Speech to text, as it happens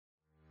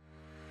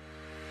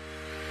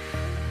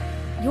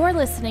You're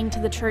listening to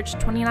the Church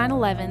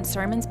 2911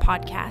 Sermons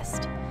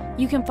Podcast.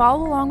 You can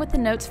follow along with the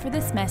notes for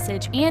this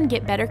message and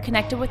get better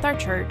connected with our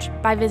church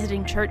by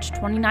visiting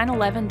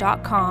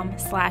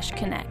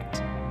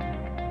church2911.com/connect.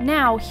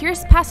 Now,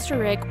 here's Pastor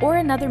Rick or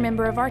another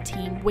member of our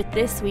team with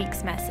this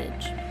week's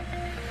message.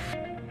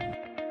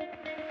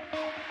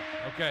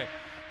 Okay,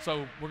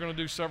 so we're going to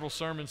do several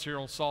sermons here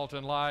on Salt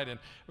and Light, and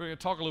we're going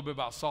to talk a little bit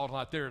about Salt and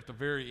Light there at the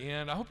very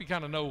end. I hope you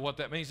kind of know what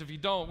that means. If you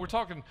don't, we're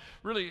talking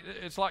really,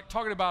 it's like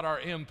talking about our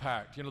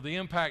impact, the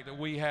impact that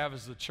we have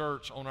as the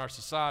church on our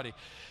society.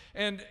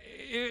 And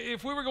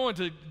if we were going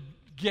to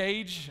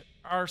gauge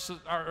our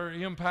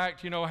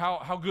impact,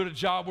 how good a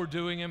job we're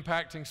doing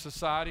impacting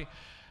society,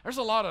 there's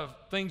a lot of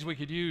things we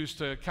could use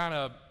to kind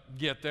of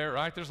get there,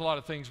 right? There's a lot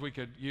of things we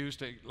could use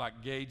to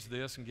like gauge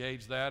this and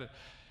gauge that.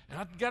 And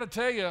I've got to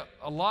tell you,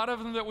 a lot of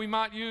them that we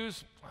might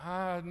use,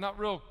 not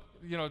real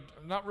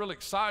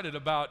excited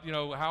about,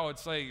 how I'd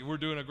say we're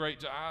doing a great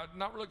job.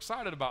 Not real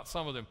excited about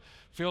some of them.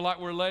 Feel like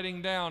we're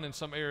letting down in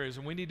some areas,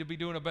 and we need to be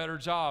doing a better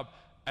job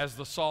as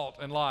the salt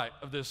and light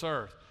of this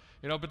earth.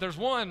 But there's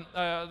one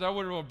that I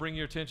would want to bring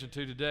your attention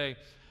to today,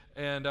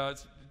 and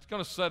it's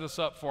going to set us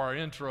up for our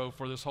intro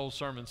for this whole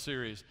sermon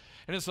series.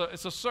 And it's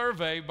a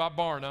survey by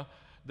Barna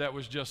that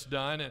was just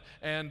done,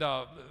 and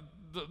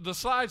the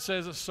slide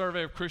says it's a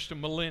survey of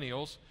Christian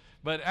millennials,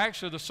 but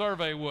actually the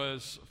survey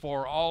was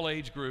for all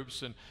age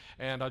groups and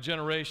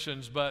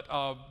generations, but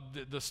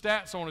the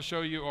stats I want to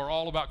show you are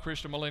all about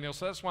Christian millennials,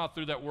 so that's why I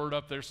threw that word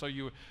up there so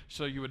you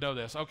would know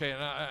this. Okay,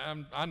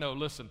 and I know,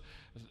 listen,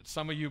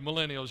 some of you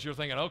millennials, you're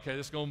thinking, okay,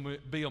 this is going to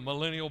be a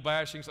millennial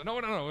bashing. So, no,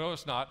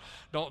 it's not.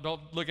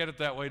 Don't look at it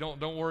that way.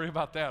 Don't worry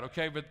about that,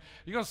 okay? But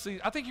you're going to see,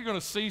 I think you're going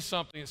to see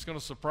something that's going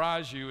to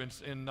surprise you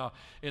in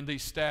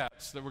these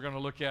stats that we're going to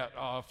look at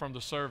from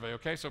the survey,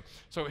 okay? So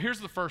here's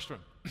the first one.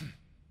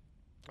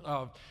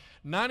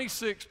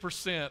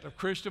 96% of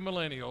Christian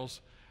millennials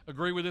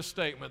agree with this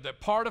statement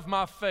that part of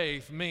my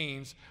faith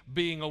means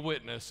being a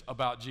witness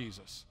about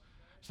Jesus.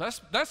 So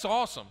that's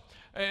awesome.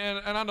 And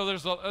I know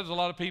there's a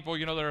lot of people,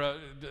 that are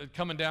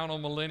coming down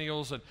on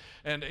millennials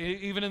and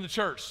even in the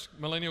church,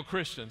 millennial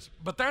Christians.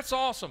 But that's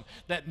awesome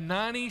that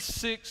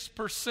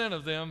 96%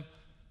 of them,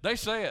 they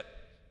say it,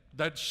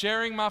 that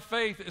sharing my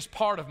faith is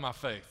part of my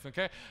faith,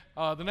 okay?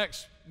 The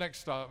next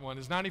one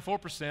is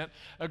 94%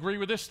 agree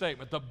with this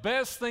statement. The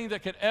best thing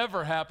that could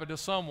ever happen to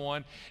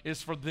someone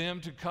is for them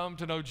to come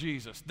to know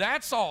Jesus.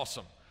 That's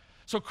awesome.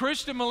 So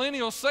Christian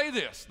millennials say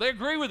this. They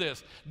agree with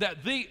this,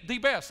 that the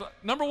best,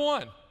 number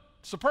one,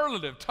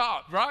 superlative,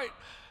 top, right?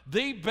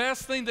 The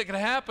best thing that can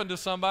happen to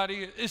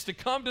somebody is to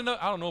come to know,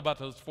 I don't know about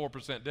those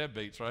 4%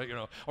 deadbeats, right?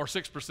 Or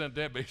 6%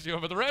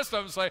 deadbeats, but the rest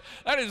of them say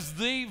that is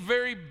the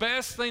very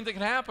best thing that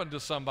can happen to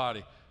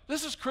somebody.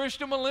 This is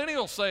Christian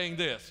millennials saying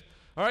this,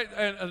 all right?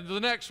 And the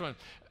next one,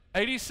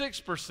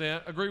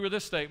 86% agree with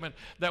this statement,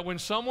 that when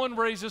someone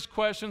raises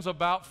questions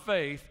about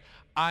faith,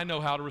 I know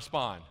how to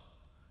respond.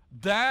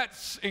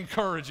 That's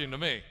encouraging to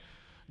me.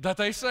 That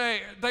they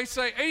say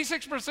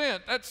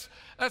 86%, that's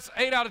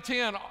 8 out of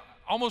 10,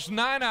 almost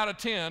 9 out of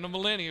 10 of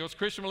millennials,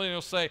 Christian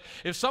millennials say,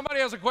 if somebody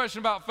has a question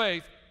about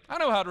faith, I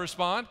know how to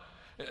respond.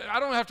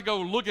 I don't have to go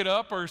look it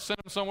up or send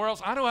them somewhere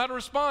else. I know how to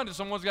respond if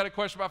someone's got a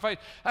question about faith.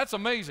 That's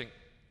amazing.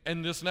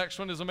 And this next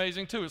one is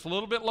amazing too. It's a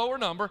little bit lower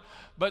number,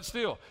 but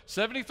still,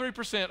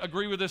 73%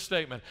 agree with this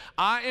statement.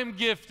 I am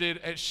gifted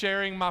at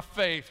sharing my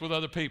faith with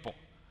other people.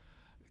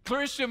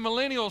 Christian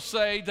millennials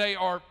say they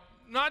are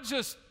not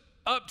just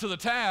up to the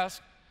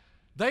task,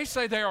 they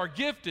say they are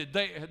gifted.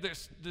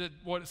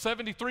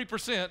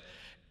 73%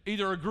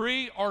 either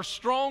agree or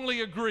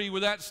strongly agree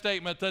with that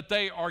statement that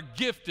they are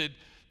gifted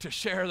to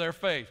share their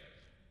faith.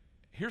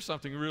 Here's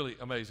something really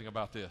amazing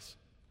about this.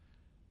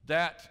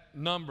 That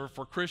number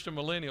for Christian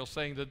millennials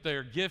saying that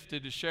they're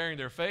gifted to sharing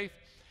their faith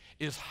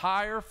is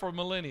higher for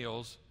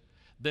millennials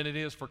than it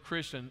is for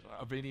Christians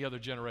of any other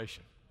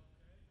generation.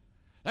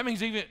 That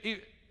means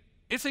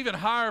it's even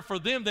higher for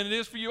them than it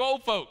is for you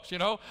old folks,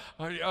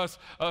 us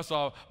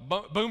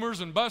boomers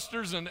and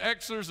busters and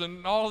Xers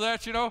and all of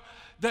that,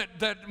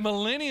 that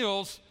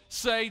millennials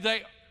say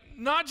they,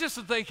 not just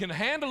that they can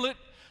handle it,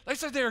 they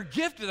say they're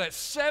gifted at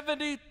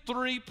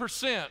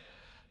 73%.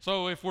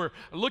 So if we're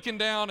looking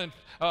down at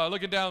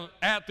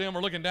them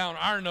or looking down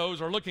our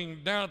nose or looking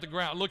down at the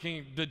ground,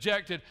 looking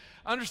dejected,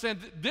 understand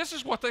this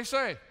is what they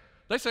say.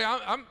 They say,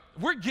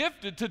 we're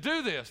gifted to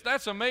do this.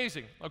 That's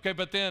amazing. Okay,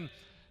 but then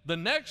the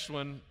next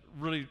one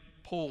really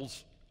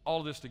pulls all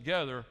of this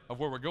together of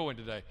where we're going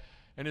today.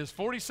 And is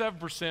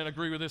 47%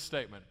 agree with this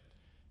statement.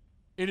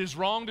 It is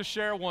wrong to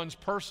share one's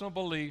personal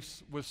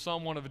beliefs with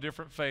someone of a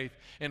different faith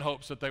in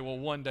hopes that they will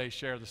one day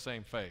share the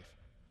same faith.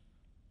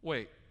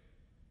 Wait,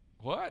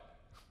 what?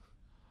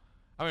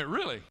 I mean,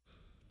 really?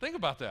 Think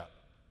about that.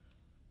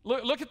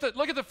 Look at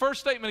the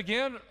first statement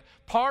again.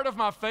 Part of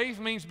my faith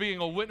means being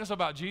a witness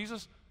about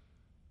Jesus.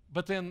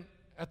 But then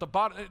at the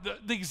bottom,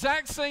 the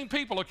exact same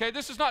people, okay?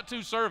 This is not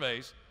two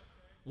surveys.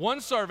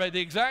 One survey,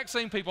 the exact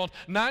same people,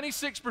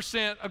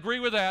 96% agree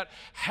with that.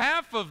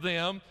 Half of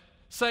them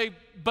say,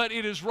 but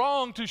it is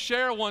wrong to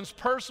share one's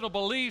personal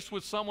beliefs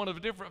with someone of a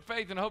different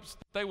faith in hopes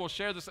that they will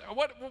share this.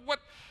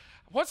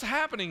 What's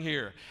happening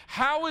here?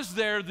 How is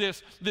there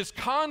this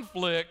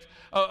conflict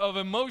of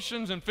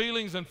emotions and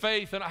feelings and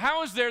faith? And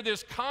how is there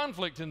this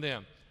conflict in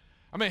them?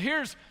 I mean,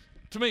 here's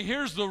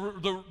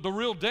the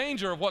real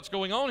danger of what's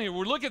going on here.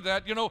 We look at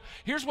that,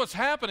 here's what's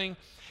happening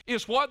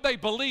is what they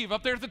believe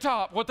up there at the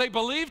top. What they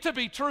believe to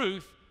be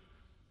truth,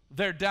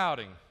 they're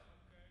doubting.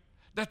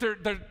 That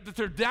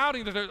they're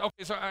doubting that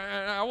okay, so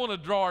I want to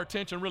draw our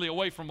attention really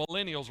away from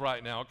millennials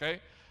right now,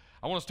 okay?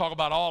 I want us to talk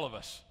about all of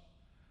us.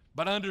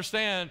 But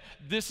understand,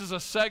 this is a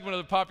segment of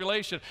the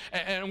population.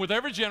 And with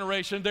every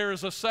generation, there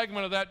is a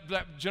segment of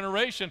that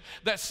generation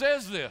that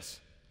says this,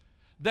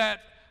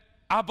 that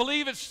I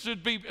believe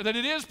that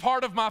it is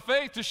part of my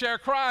faith to share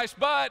Christ,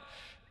 but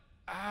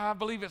I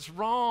believe it's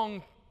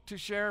wrong to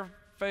share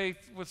faith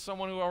with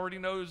someone who already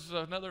knows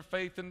another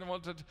faith and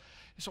wants to.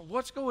 So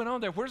what's going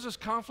on there? Where's this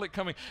conflict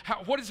coming?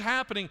 What is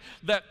happening?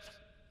 That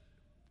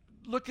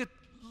look at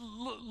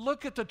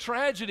the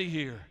tragedy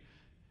here.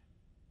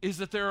 Is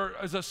that there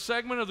is a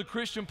segment of the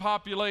Christian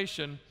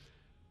population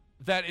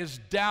that is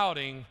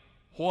doubting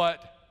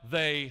what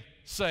they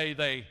say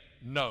they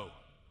know.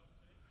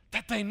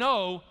 That they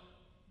know,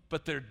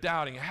 but they're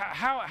doubting.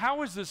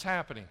 How is this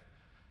happening?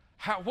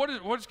 That's really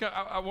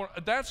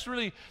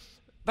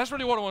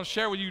what I want to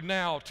share with you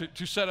now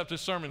to set up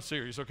this sermon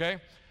series, okay?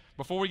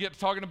 Before we get to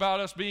talking about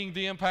us being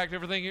the impact,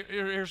 everything,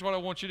 here's what I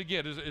want you to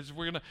get, is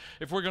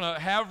if we're gonna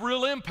have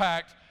real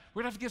impact,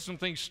 we're going to have to get some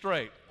things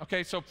straight.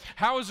 Okay, so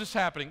how is this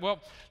happening?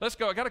 Well, let's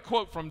go. I got a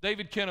quote from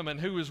David Kinnaman,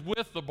 who is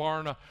with the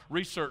Barna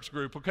Research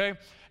Group, okay?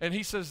 And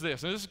he says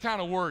this, and this is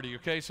kind of wordy,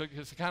 okay? So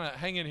kind of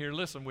hang in here,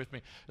 listen with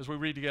me as we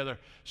read together.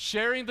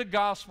 Sharing the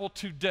gospel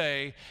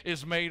today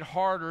is made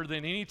harder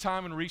than any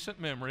time in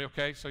recent memory,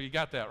 okay? So you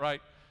got that,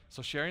 right?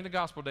 So sharing the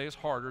gospel today is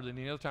harder than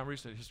any other time in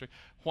recent history.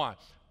 Why?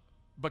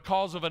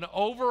 Because of an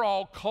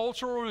overall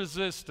cultural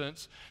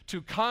resistance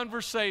to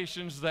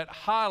conversations that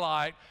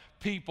highlight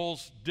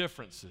people's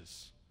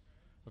differences.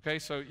 Okay,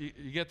 so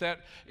you get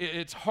that?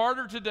 It's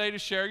harder today to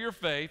share your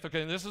faith.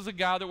 Okay, and this is a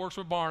guy that works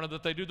with Barna,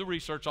 that they do the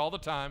research all the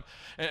time.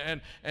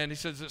 And he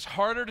says it's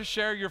harder to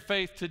share your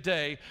faith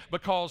today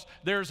because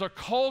there's a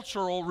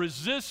cultural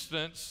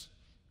resistance.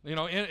 In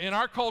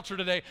our culture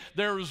today,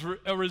 there is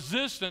a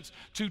resistance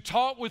to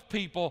talk with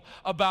people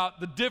about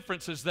the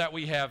differences that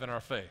we have in our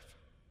faith.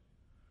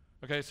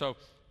 Okay, so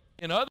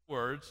in other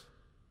words,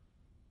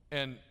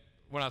 and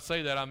when I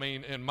say that, I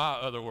mean in my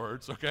other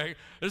words, okay?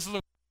 This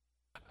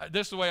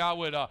is the way I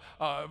would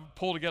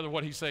pull together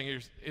what he's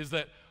saying is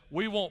that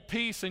we want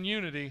peace and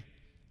unity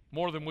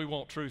more than we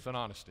want truth and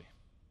honesty.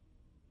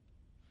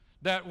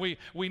 That we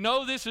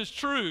know this is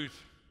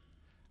truth.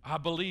 I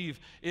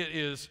believe it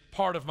is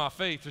part of my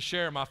faith to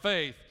share my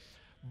faith,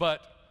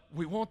 but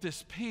we want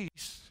this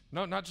peace.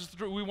 No, not just the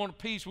truth. We want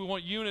peace. We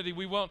want unity.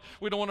 We don't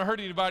want to hurt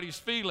anybody's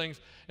feelings.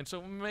 And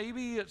so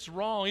maybe it's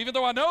wrong, even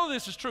though I know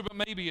this is true, but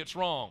maybe it's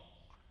wrong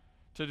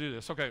to do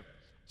this. Okay,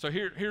 so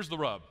here's the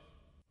rub.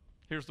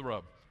 Here's the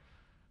rub.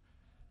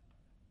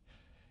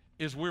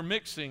 Is we're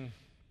mixing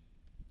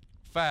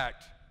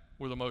fact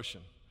with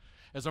emotion.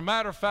 As a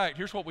matter of fact,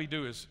 here's what we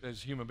do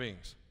as human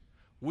beings.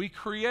 We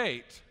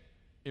create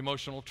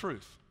emotional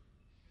truth.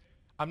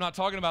 I'm not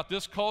talking about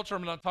this culture.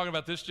 I'm not talking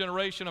about this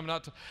generation. I'm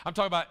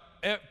talking about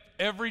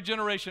every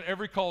generation,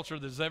 every culture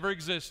that's ever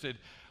existed.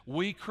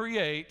 We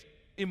create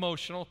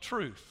emotional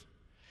truth.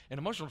 And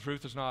emotional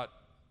truth is not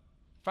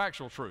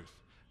factual truth.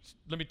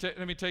 Let me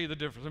tell you the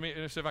difference. Let me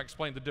see if I can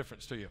explain the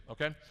difference to you,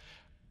 okay?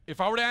 If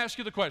I were to ask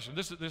you the question,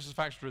 this is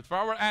factual truth. If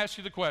I were to ask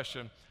you the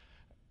question,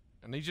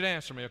 I need you to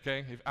answer me,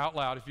 okay, out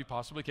loud if you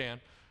possibly can.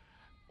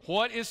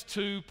 What is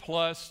 2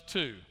 plus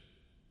 2?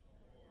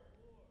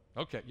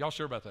 Okay, y'all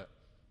sure about that?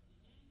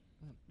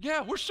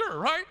 Yeah, we're sure,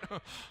 right?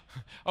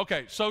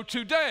 Okay, so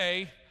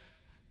today,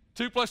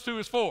 2 plus 2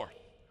 is 4.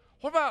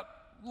 What about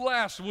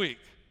last week?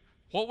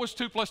 What was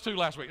 2 plus 2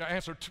 last week? I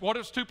answered, what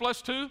is 2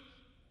 plus 2?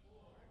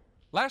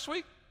 Last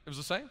week? It was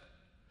the same.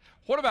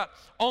 What about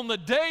on the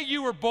day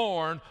you were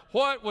born,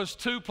 what was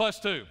 2 plus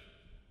 2?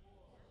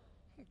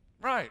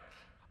 Right.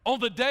 On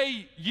the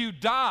day you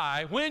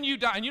die, when you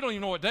die, and you don't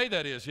even know what day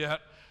that is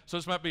yet, so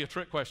this might be a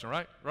trick question,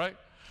 right? Right?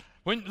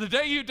 When the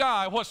day you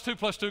die, what's 2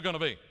 plus 2 going to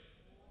be?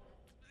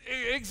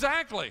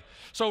 Exactly.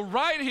 So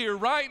right here,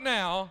 right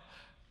now,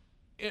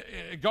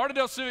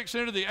 Gardendale Civic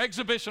Center, the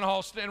exhibition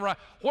hall, stand right.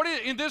 What is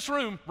in this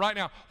room right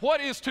now?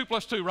 What is 2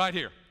 plus 2 right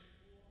here?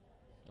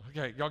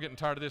 Okay, y'all getting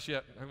tired of this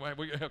yet?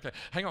 Okay,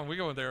 hang on, we're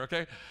going there,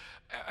 okay?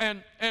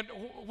 And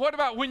what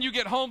about when you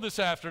get home this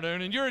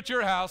afternoon and you're at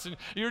your house and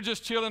you're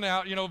just chilling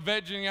out,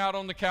 vegging out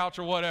on the couch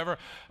or whatever?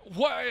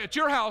 At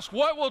your house,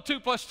 what will 2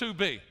 plus 2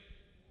 be?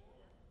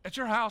 At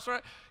your house,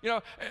 right?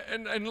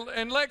 And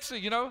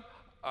Lexi,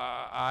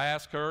 I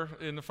asked her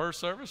in the first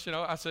service,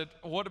 I said,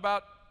 what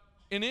about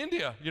in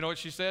India? You know what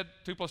she said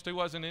 2 plus 2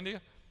 was in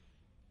India?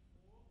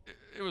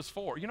 It was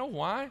 4. You know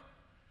why?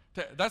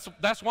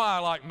 That's why I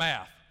like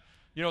math.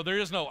 You know, there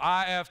is no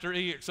I after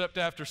E except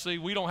after C.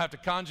 We don't have to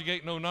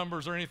conjugate no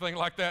numbers or anything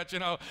like that, you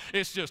know.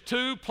 It's just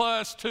 2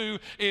 plus 2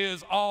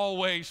 is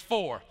always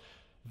 4.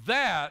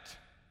 That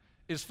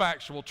is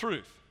factual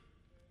truth.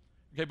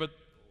 Okay, but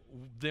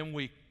then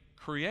we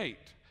create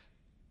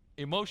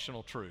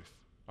emotional truth.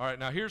 All right,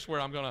 now here's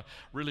where I'm going to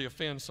really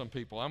offend some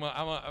people. I'm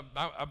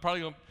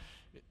probably going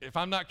to, if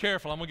I'm not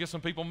careful, I'm going to get some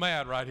people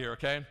mad right here,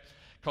 okay?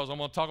 Because I'm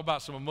going to talk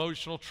about some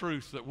emotional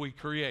truths that we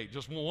create.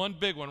 Just one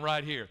big one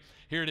right here.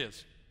 Here it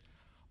is.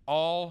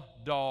 All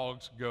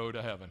dogs go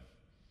to heaven.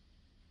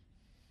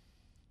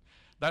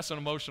 That's an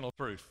emotional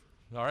truth,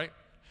 all right?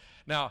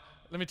 Now,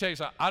 let me tell you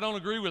something. I don't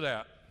agree with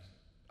that.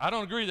 I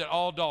don't agree that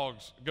all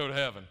dogs go to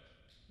heaven,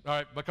 all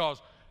right?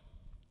 Because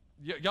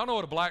y'all know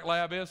what a black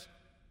lab is?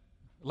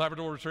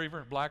 Labrador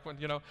Retriever, black one,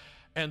 you know?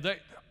 And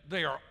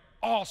they are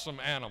awesome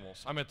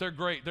animals. I mean, they're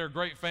great. They're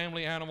great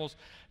family animals.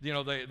 You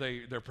know,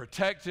 they're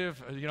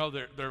protective. You know,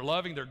 they're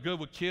loving. They're good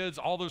with kids.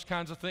 All those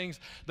kinds of things.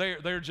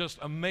 They're just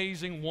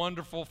amazing,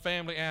 wonderful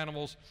family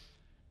animals,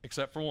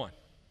 except for one.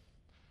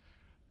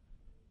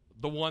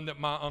 The one that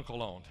my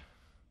uncle owned.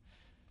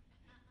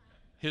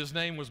 His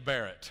name was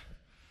Barrett,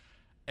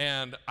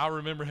 and I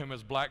remember him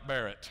as Black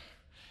Barrett.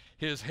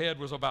 His head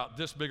was about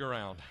this big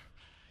around.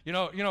 You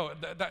know,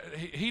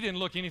 he didn't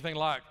look anything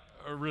like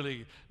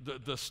really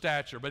the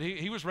stature, but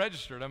he was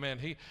registered. I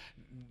mean,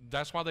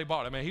 that's why they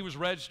bought him. I mean, he was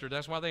registered.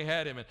 That's why they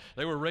had him, and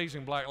they were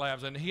raising black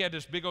labs, and he had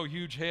this big old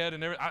huge head,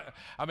 and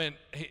I mean,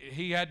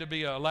 he had to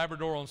be a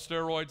Labrador on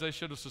steroids. They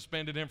should have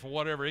suspended him for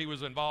whatever he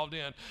was involved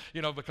in,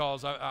 you know,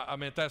 because I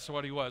mean, that's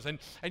what he was. And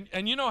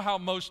you know how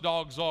most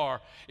dogs are.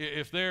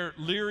 If they're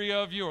leery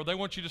of you or they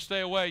want you to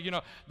stay away, you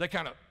know, they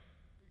kind of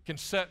can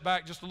set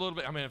back just a little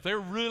bit. I mean, if they're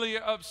really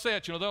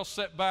upset, you know, they'll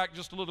set back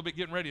just a little bit,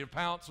 getting ready to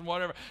pounce and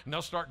whatever, and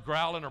they'll start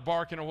growling or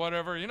barking or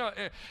whatever. You know,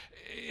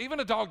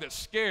 even a dog that's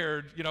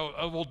scared, you know,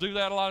 will do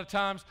that a lot of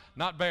times.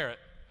 Not Barrett.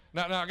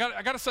 Now I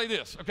got to say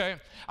this, okay?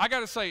 I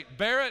got to say,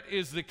 Barrett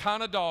is the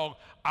kind of dog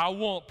I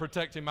want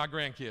protecting my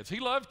grandkids.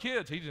 He loved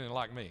kids. He didn't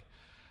like me.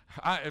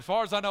 As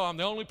far as I know, I'm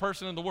the only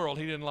person in the world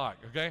he didn't like,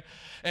 okay?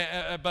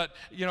 But,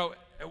 you know,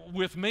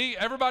 with me,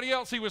 everybody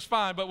else, he was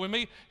fine. But with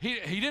me, he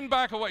didn't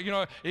back away. You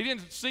know, he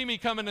didn't see me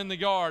coming in the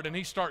yard and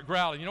he'd start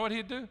growling. You know what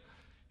he'd do?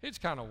 He'd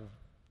kind of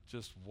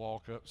just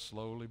walk up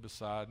slowly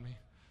beside me.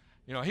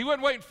 You know, he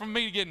wasn't waiting for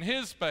me to get in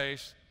his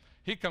space.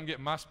 He'd come get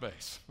in my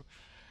space.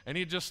 And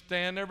he'd just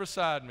stand there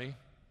beside me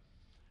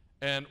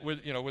and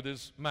with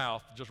his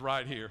mouth just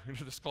right here,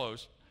 this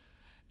close.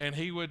 And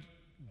he would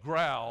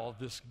growl,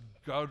 this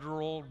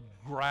guttural,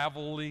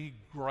 gravelly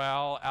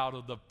growl out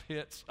of the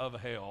pits of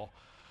hell.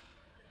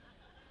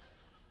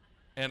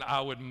 And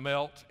I would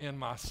melt in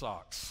my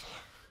socks.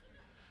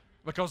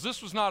 Because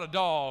this was not a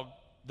dog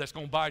that's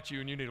going to bite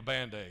you and you need a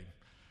Band-Aid.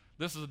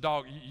 This is a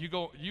dog, you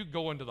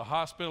go into the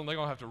hospital and they're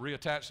going to have to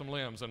reattach some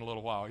limbs in a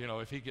little while, you know,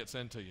 if he gets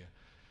into you.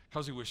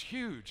 Because he was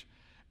huge.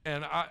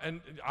 And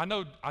I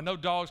know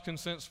dogs can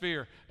sense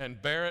fear,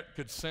 and Barrett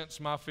could sense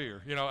my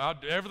fear. You know,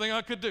 everything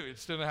I could do, it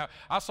still didn't happen.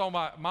 I saw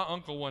my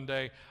uncle one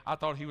day. I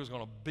thought he was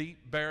going to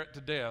beat Barrett to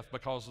death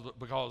because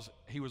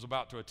he was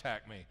about to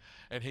attack me,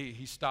 and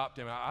he stopped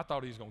him. I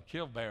thought he was going to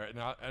kill Barrett,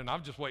 and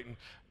I'm just waiting.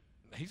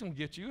 He's going to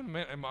get you in a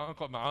minute. And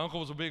my uncle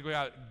was a big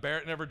guy.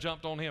 Barrett never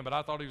jumped on him, but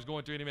I thought he was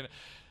going to any minute.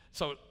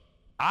 So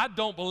I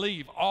don't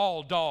believe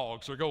all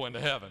dogs are going to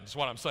heaven. Is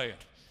what I'm saying.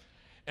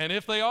 And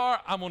if they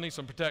are, I'm going to need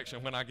some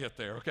protection when I get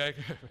there, okay?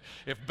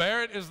 If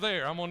Barrett is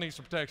there, I'm going to need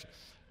some protection.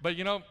 But,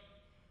 you know,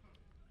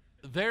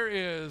 there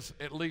is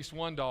at least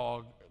one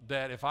dog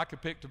that if I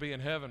could pick to be in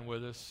heaven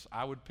with us,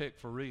 I would pick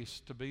for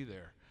Reese to be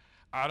there.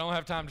 I don't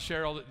have time to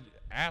share all that.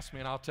 Ask me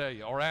and I'll tell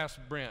you. Or ask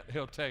Brent,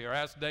 he'll tell you. Or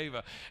ask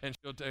Dava and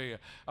she'll tell you.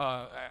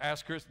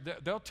 Ask Chris.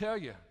 They'll tell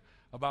you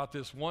about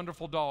this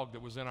wonderful dog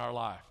that was in our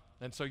life.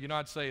 And so, you know,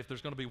 I'd say if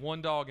there's going to be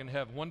one dog in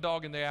heaven, one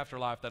dog in the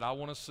afterlife that I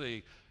want to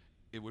see,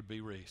 it would be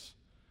Reese.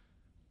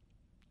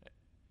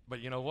 But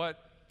you know what?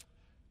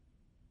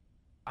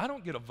 I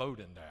don't get a vote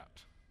in that.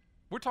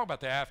 We're talking about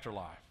the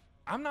afterlife.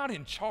 I'm not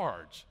in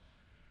charge.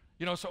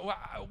 You know, so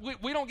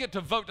we don't get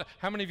to vote.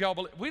 How many of y'all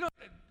believe? We don't.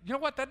 You know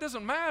what? That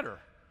doesn't matter.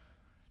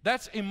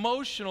 That's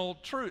emotional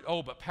truth.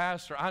 Oh, but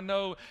Pastor, I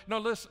know. No,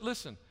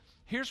 listen.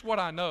 Here's what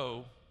I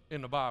know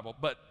in the Bible,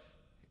 but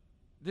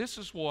this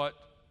is what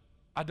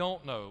I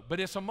don't know. But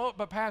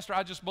but Pastor,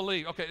 I just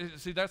believe. Okay,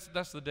 see, that's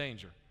the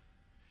danger.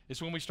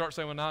 It's when we start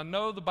saying, well, now I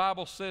know the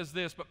Bible says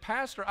this, but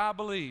Pastor, I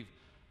believe.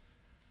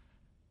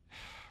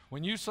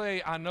 When you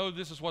say, I know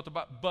this is what the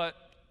Bible, but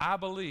I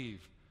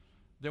believe,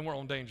 then we're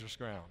on dangerous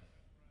ground.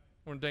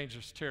 We're in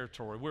dangerous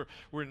territory.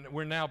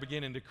 We're now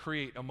beginning to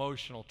create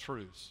emotional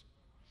truths.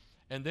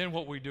 And then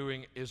what we're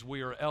doing is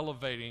we are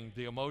elevating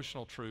the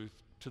emotional truth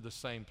to the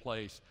same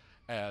place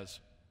as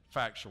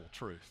factual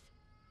truth.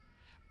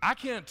 I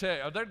can't tell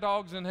you, are there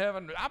dogs in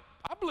heaven?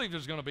 I believe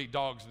there's going to be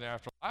dogs in the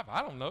afterlife.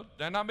 I don't know.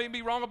 And I may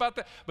be wrong about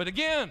that. But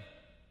again,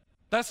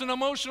 that's an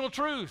emotional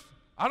truth.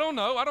 I don't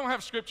know. I don't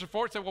have scripture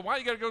for it. Say, well, why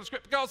you got to go to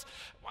scripture? Because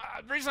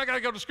the reason I got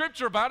to go to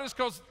scripture about it is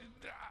because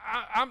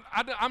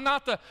I'm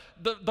not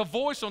the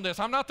voice on this.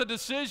 I'm not the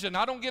decision.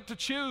 I don't get to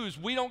choose.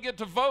 We don't get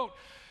to vote.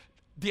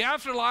 The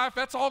afterlife,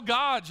 that's all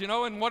God's,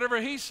 and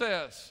whatever he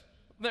says.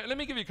 Let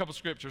me give you a couple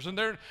scriptures, and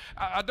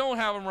I don't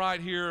have them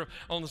right here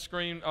on the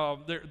screen.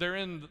 They're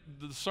in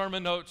the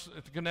sermon notes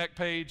at the Connect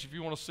page if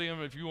you want to see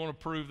them, if you want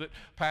to prove that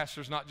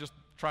pastor's not just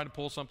trying to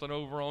pull something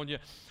over on you.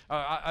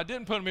 I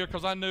didn't put them here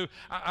because I knew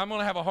I'm going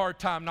to have a hard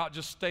time not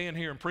just staying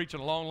here and preaching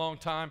a long, long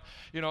time.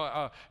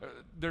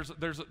 There's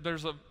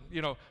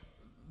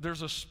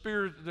a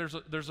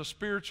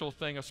spiritual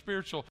thing, a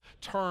spiritual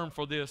term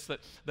for this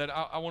that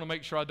I want to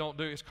make sure I don't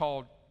do. It's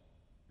called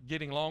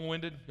getting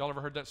long-winded. Y'all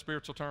ever heard that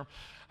spiritual term?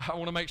 I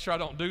want to make sure I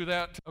don't do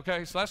that.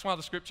 Okay, so that's why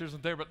the scripture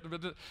isn't there, but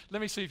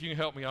let me see if you can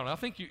help me on it. I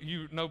think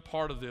you know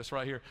part of this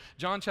right here.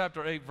 John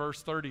chapter 8,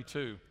 verse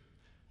 32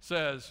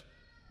 says,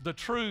 the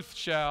truth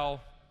shall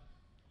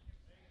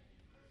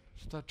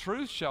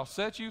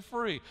set you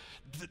free.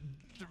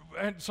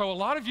 And so a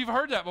lot of you have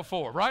heard that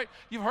before, right?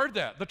 You've heard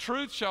that. The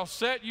truth shall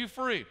set you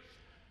free.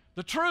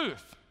 The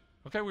truth.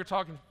 Okay, we're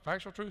talking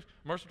factual truth,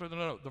 merciful truth.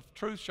 No. The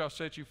truth shall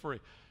set you free.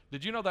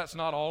 Did you know that's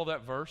not all of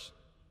that verse?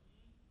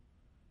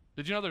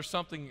 Did you know there's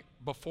something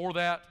before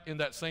that in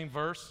that same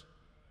verse?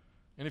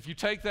 And if you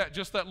take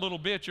just that little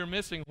bit, you're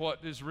missing what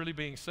is really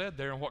being said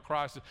there and what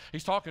Christ is.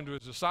 He's talking to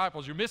his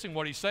disciples. You're missing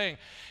what he's saying.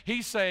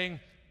 He's saying,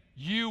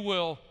 you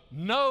will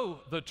know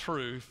the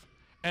truth,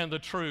 and the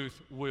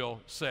truth will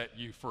set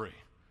you free.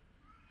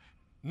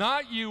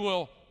 Not you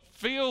will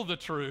feel the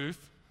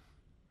truth,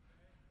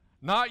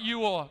 not you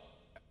will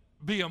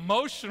be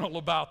emotional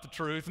about the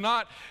truth,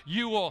 not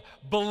you will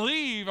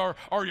believe or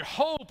you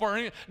hope or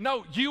anything.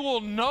 No, you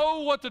will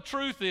know what the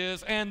truth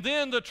is, and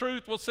then the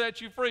truth will set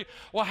you free.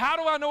 Well, how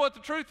do I know what the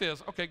truth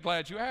is? Okay,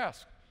 glad you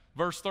asked.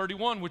 Verse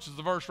 31, which is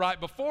the verse right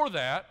before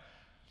that,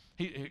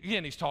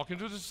 he's talking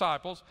to the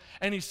disciples,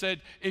 and he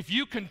said, if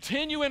you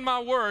continue in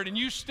my word and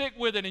you stick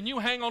with it and you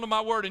hang on to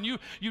my word and you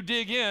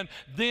dig in,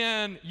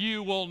 then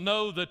you will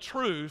know the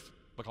truth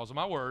because of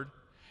my word,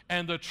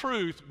 and the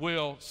truth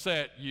will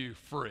set you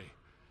free.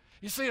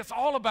 You see, it's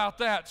all about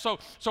that. So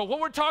what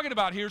we're talking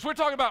about here is we're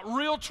talking about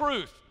real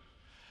truth,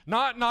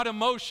 not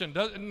emotion.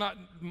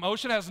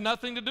 Emotion has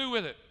nothing to do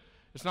with it.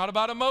 It's not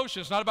about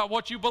emotion. It's not about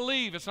what you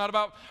believe. It's not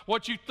about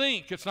what you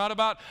think. It's not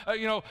about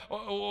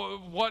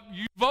what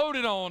you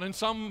voted on in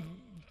some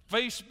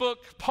Facebook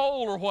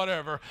poll or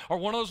whatever, or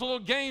one of those little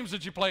games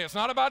that you play. It's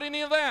not about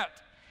any of that.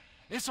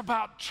 It's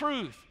about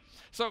truth.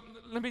 So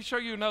let me show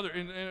you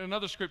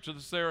another scripture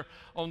that's there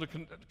on the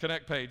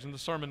Connect page in the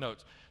sermon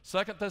notes.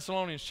 2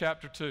 Thessalonians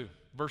chapter 2,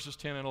 verses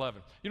 10 and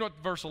 11. You know what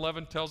verse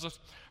 11 tells us?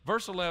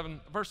 Verse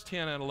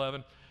 10 and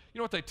 11, you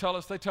know what they tell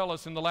us? They tell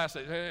us in the last,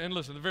 and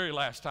listen, the very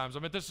last times. I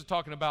mean, this is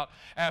talking about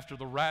after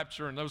the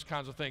rapture and those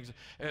kinds of things.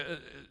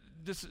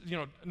 This,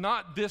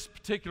 not this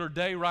particular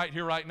day right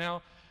here, right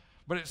now,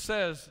 but it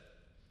says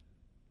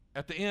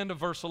at the end of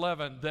verse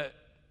 11 that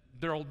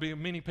there will be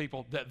many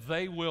people that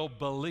they will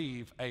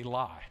believe a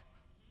lie.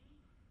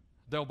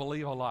 They'll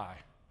believe a lie.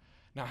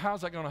 Now,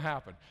 how's that going to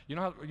happen? You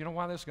know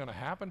why this is going to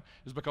happen?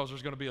 Is because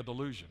there's going to be a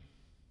delusion.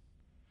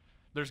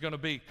 There's going to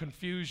be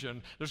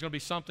confusion. There's going to be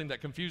something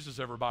that confuses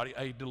everybody,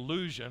 a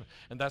delusion,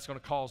 and that's going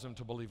to cause them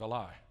to believe a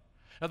lie.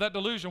 Now, that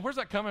delusion, where's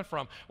that coming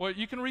from? Well,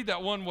 you can read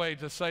that one way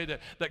to say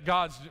that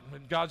God's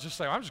just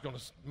saying, I'm just going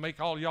to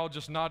make all y'all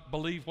just not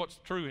believe what's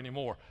true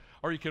anymore.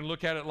 Or you can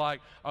look at it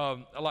like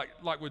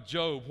with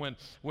Job,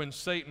 when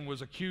Satan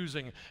was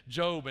accusing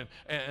Job,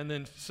 and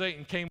then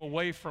Satan came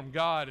away from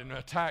God and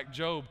attacked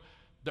Job,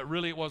 that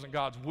really it wasn't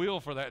God's will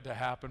for that to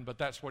happen, but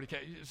that's what he came.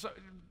 So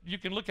you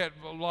can look at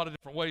a lot of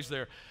different ways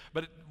there,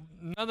 but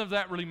none of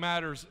that really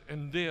matters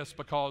in this,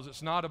 because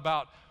it's not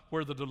about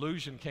where the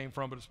delusion came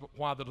from, but it's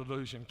why the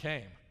delusion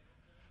came.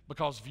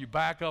 Because if you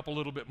back up a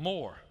little bit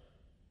more,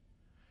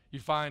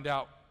 you find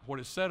out what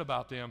is said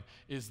about them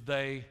is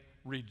they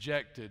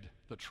rejected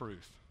the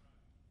truth.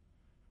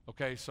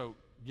 Okay, so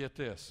get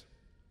this.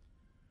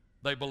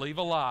 They believe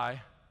a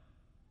lie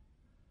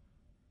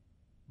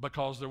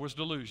because there was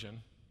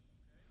delusion,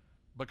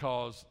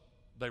 because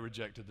they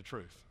rejected the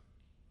truth.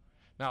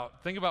 Now,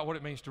 think about what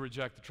it means to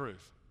reject the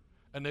truth.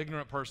 An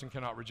ignorant person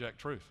cannot reject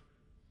truth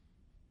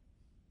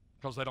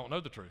because they don't know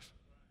the truth.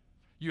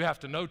 You have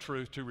to know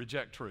truth to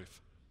reject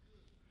truth.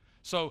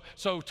 So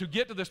to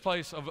get to this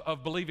place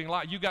of believing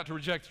lie, you got to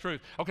reject the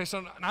truth. Okay,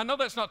 so I know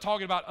that's not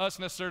talking about us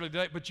necessarily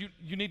today, but you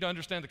need to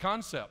understand the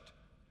concept.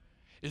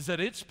 Is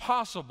that it's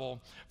possible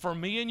for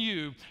me and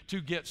you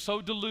to get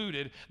so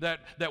deluded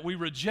that we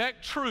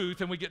reject truth,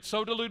 and we get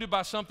so deluded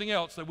by something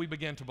else that we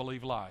begin to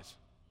believe lies.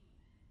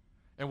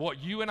 And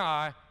what you and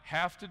I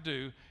have to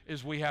do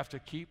is we have to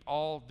keep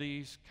all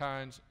these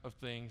kinds of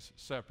things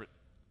separate.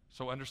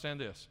 So understand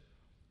this.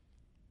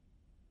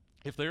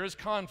 If there is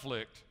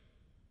conflict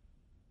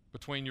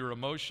between your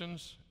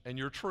emotions and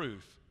your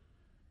truth,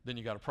 then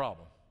you got a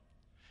problem.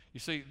 You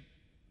see,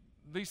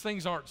 these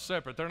things aren't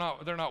separate. They're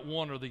not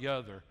one or the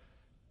other.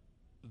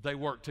 They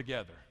work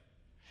together.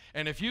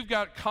 And if you've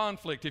got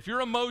conflict, if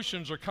your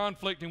emotions are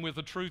conflicting with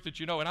the truth that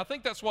you know, and I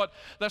think that's what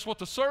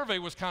the survey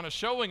was kind of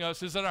showing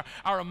us, is that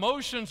our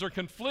emotions are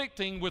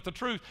conflicting with the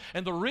truth.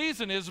 And the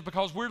reason is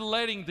because we're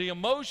letting the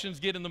emotions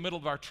get in the middle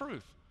of our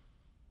truth.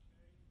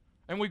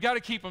 And we've got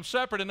to keep them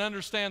separate and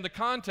understand the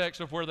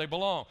context of where they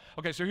belong.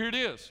 Okay, so here it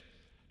is.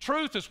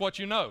 Truth is what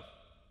you know.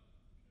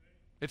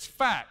 It's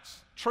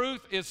facts.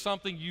 Truth is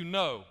something you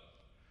know.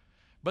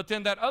 But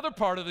then that other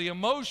part of the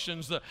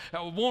emotions, the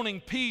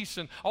wanting peace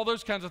and all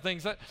those kinds of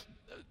things,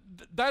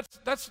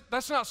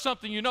 that's not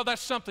something you know,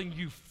 that's something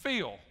you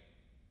feel.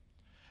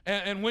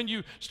 And when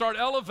you start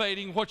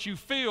elevating what you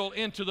feel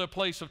into the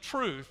place of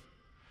truth,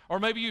 or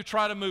maybe you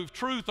try to move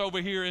truth over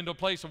here into a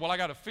place of, well, I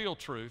got to feel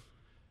truth,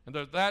 and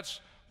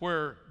that's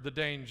where the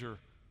danger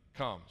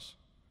comes.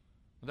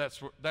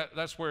 That's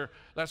where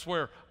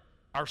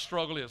our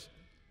struggle is.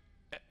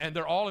 And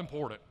they're all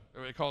important.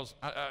 Because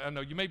I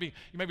know you may be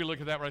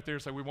looking at that right there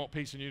and say we want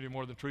peace and unity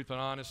more than truth and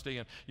honesty,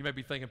 and you may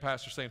be thinking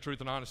Pastor's saying truth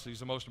and honesty is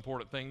the most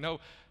important thing. No,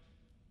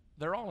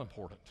 they're all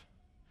important.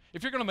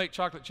 If you're going to make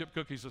chocolate chip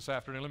cookies this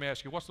afternoon, let me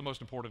ask you, what's the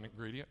most important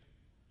ingredient?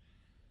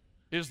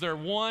 Is there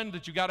one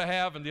that you got to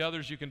have and the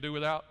others you can do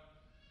without?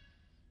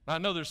 I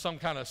know there's some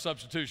kind of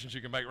substitutions you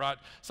can make, right?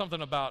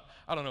 Something about,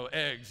 I don't know,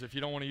 eggs. If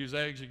you don't want to use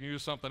eggs, you can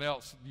use something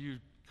else. You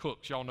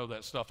cooks, y'all know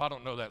that stuff. I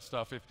don't know that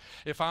stuff.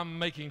 If I'm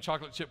making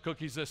chocolate chip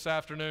cookies this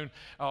afternoon,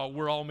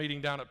 we're all meeting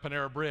down at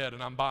Panera Bread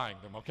and I'm buying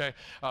them, okay?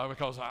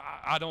 Because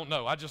I don't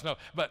know. I just know.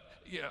 But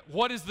yeah,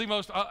 what is the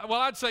most, well,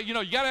 I'd say, you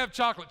got to have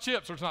chocolate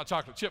chips or it's not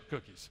chocolate chip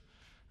cookies.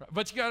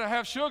 But you got to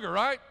have sugar,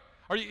 right?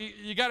 Or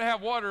you got to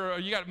have water, or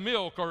you got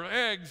milk or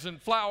eggs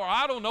and flour.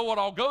 I don't know what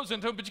all goes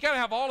into them, but you got to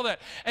have all of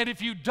that. And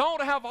if you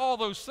don't have all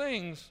those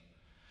things,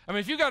 I mean,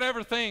 if you got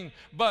everything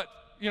but,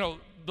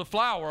 the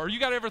flour, or you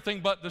got everything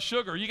but the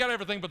sugar, you got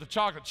everything but the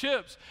chocolate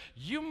chips,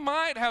 you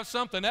might have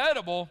something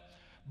edible,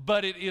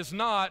 but it is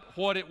not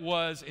what it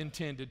was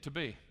intended to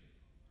be.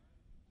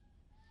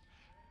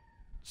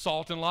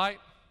 Salt and light,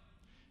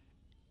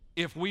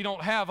 if we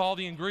don't have all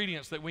the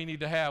ingredients that we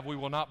need to have, we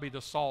will not be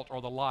the salt or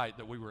the light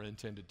that we were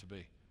intended to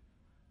be.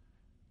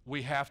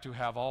 We have to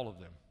have all of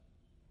them.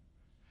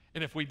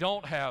 And if we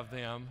don't have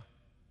them,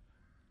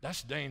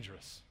 that's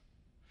dangerous.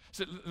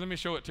 So let me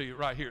show it to you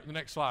right here. The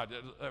next slide,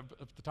 at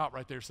the top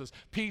right there, says,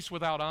 peace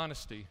without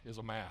honesty is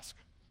a mask.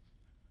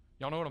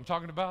 Y'all know what I'm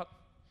talking about?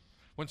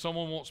 When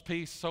someone wants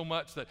peace so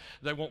much that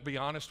they won't be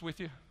honest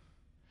with you.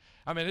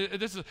 I mean,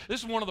 this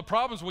is one of the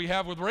problems we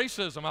have with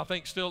racism, I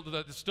think,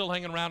 that's still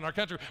hanging around in our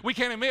country. We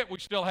can't admit we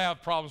still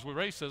have problems with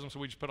racism, so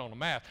we just put on a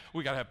mask.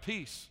 We got to have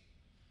peace.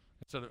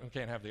 So that we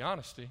can't have the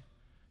honesty,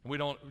 and we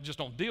just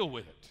don't deal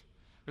with it.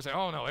 We say,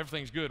 oh, no,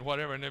 everything's good,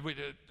 whatever. And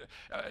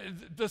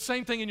the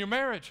same thing in your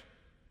marriage.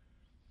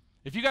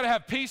 If you got to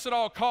have peace at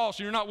all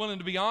costs and you're not willing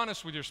to be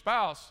honest with your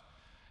spouse,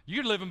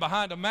 you're living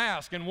behind a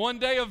mask. And one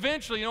day,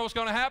 eventually, you know what's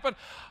going to happen?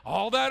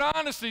 All that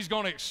honesty is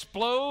going to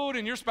explode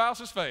in your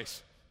spouse's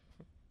face,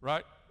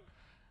 right?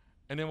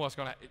 And then what's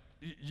going to happen?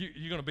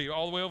 You're going to be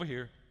all the way over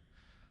here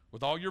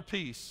with all your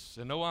peace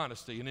and no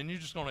honesty, and then you're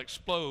just going to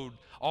explode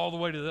all the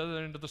way to the other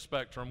end of the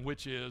spectrum,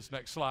 which is,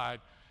 next slide,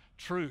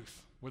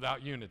 truth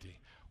without unity,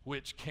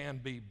 which can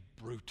be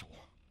brutal.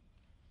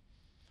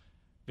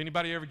 If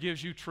anybody ever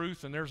gives you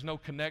truth and there's no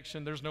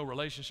connection, there's no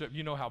relationship,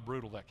 you know how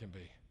brutal that can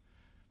be.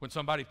 When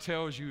somebody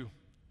tells you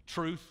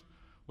truth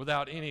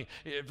without any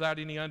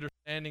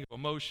understanding of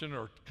emotion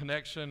or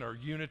connection or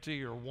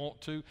unity or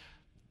want to,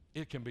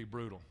 it can be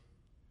brutal.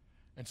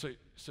 And so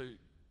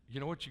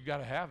you know what you got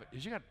to have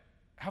is you got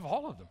to have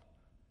all of them.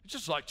 It's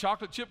just like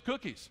chocolate chip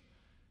cookies.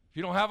 If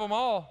you don't have them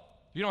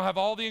all, you don't have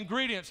all the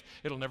ingredients,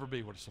 it'll never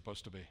be what it's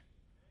supposed to be.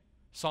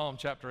 Psalm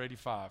chapter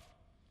 85,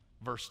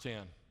 verse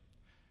 10.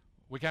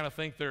 We kind of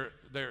think they're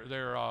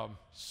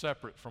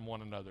separate from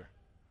one another,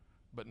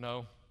 but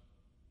no,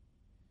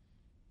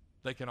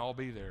 they can all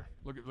be there.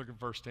 Look at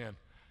verse 10.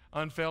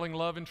 Unfailing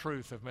love and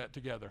truth have met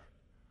together.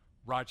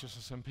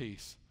 Righteousness and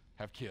peace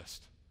have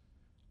kissed.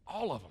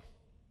 All of them.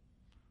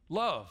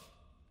 Love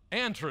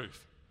and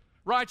truth,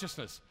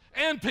 righteousness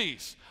and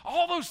peace,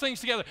 all those things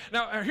together.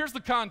 Now, here's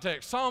the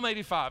context, Psalm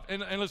 85.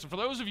 And listen, for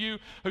those of you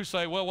who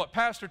say, well, what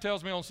pastor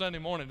tells me on Sunday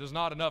morning is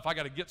not enough, I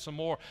got to get some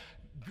more.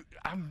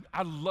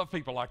 I love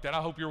people like that.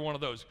 I hope you're one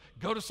of those.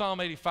 Go to Psalm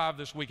 85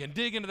 this week and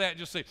dig into that and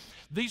just see.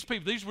 These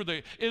people, these were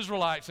the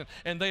Israelites,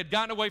 and they had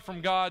gotten away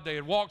from God. They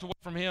had walked away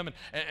from Him,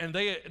 and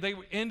they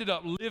ended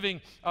up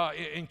living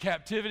in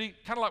captivity,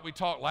 kind of like we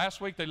talked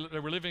last week. They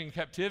were living in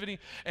captivity,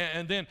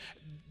 and then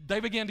they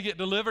began to get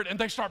delivered, and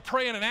they start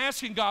praying and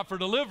asking God for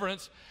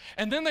deliverance,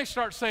 and then they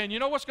start saying, you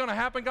know what's going to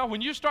happen, God?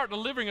 When you start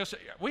delivering us,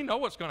 we know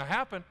what's going to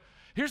happen.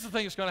 Here's the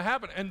thing that's going to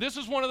happen. And this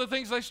is one of the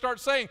things they start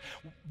saying.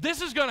 This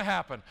is going to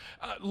happen.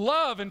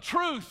 Love and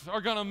truth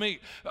are going to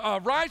meet.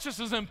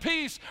 Righteousness and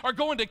peace are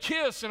going to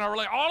kiss in our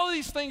relationship. All of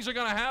these things are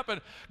going to happen.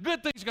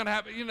 Good things are going to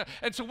happen.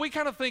 And so we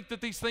kind of think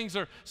that these things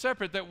are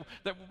separate,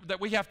 that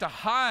we have to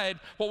hide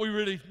what we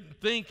really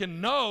think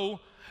and know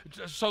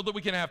so that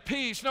we can have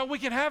peace. No, we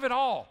can have it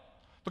all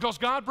because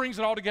God brings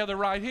it all together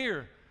right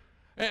here.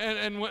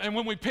 And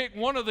when we pick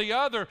one or the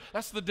other,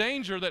 that's the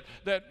danger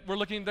that we're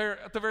looking there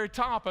at the very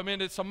top. I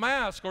mean, it's a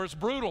mask or it's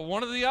brutal,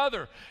 one or the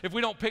other, if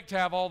we don't pick to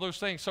have all those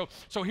things.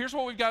 So here's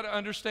what we've got to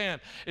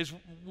understand is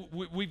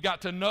we've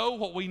got to know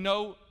what we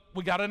know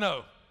we got to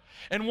know.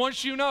 And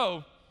once you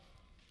know,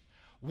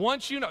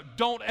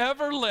 don't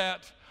ever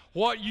let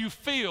what you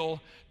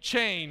feel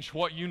change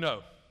what you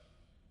know.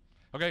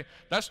 Okay?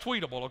 That's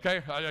tweetable,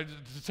 okay?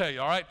 To tell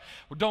you, all right?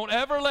 Don't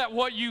ever let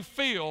what you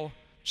feel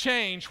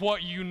change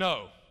what you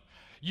know.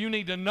 You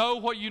need to know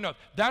what you know.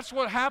 That's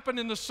what happened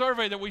in the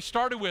survey that we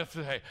started with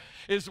today,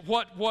 is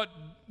what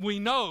we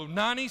know.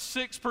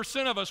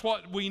 96% of us,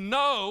 what we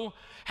know,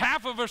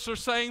 half of us are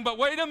saying, but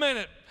wait a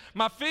minute,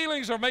 my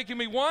feelings are making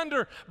me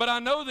wonder, but I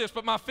know this,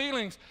 but my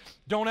feelings.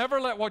 Don't ever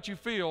let what you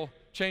feel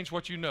change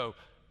what you know.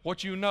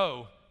 What you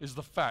know is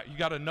the fact. You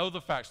got to know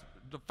the facts.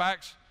 The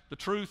facts, the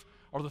truth,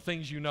 are the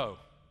things you know.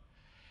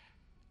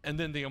 And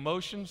then the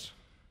emotions,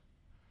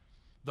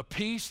 the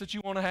peace that you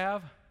want to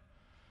have,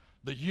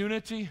 the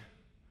unity,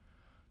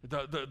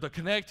 the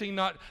connecting,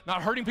 not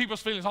hurting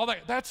people's feelings, all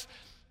that.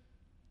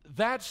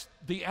 That's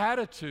the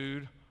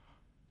attitude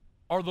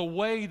or the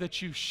way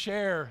that you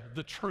share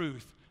the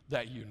truth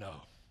that you know.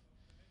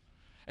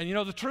 And you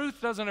know, the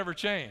truth doesn't ever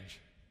change,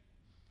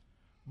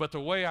 but the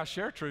way I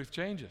share truth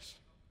changes.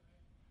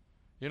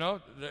 You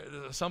know,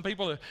 some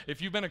people,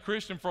 if you've been a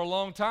Christian for a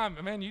long time,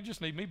 man, you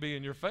just need me be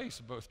in your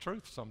face with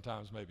truth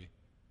sometimes maybe.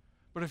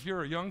 But if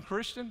you're a young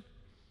Christian,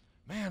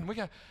 man, we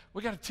got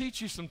to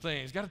teach you some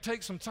things. Got to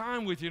take some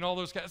time with you and all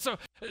those guys. So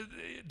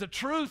the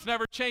truth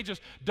never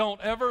changes. Don't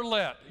ever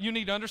let, you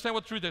need to understand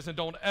what the truth is, and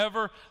don't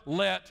ever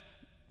let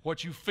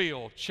what you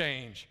feel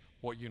change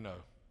what you know.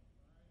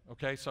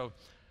 Okay, so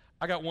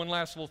I got one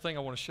last little thing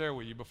I want to share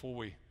with you before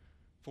we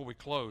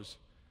close,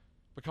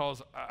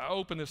 because I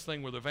opened this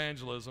thing with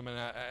evangelism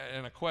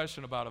and a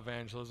question about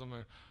evangelism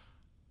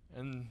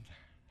and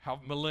how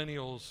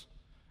millennials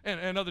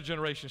and other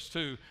generations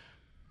too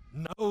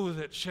know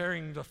that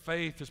sharing the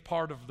faith is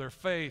part of their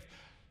faith,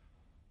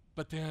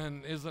 but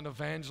then isn't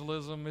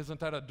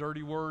that a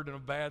dirty word and a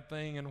bad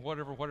thing and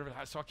whatever.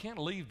 So I can't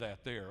leave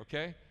that there,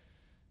 okay?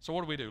 So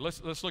what do?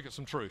 Let's look at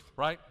some truth,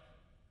 right?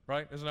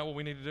 Right? Isn't that what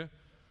we need to do?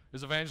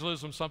 Is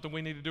evangelism something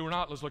we need to do or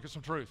not? Let's look at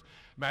some truth.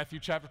 Matthew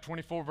chapter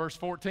 24, verse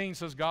 14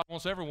 says God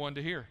wants everyone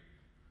to hear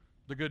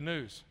the good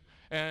news.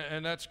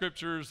 And that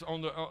scripture's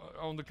on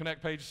the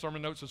Connect page,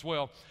 sermon notes as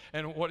well.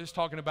 And what it's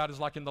talking about is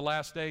like in the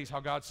last days, how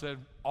God said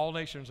all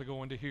nations are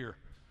going to hear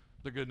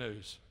the good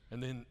news.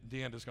 And then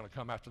the end is going to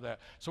come after that.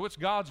 So it's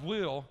God's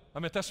will. I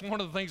mean, that's one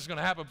of the things that's going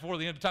to happen before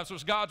the end of time. So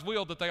it's God's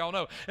will that they all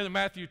know. And then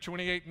Matthew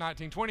 28,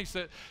 19, 20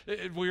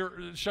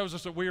 it shows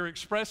us that we are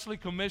expressly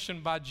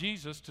commissioned by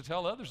Jesus to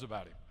tell others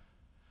about Him.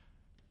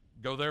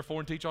 Go therefore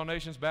and teach all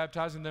nations,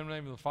 baptizing them in the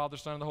name of the Father,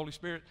 Son, and the Holy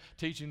Spirit,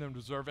 teaching them to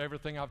observe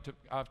everything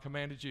I've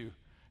commanded you.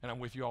 And I'm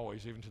with you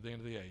always, even to the end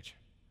of the age.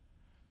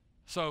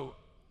 So,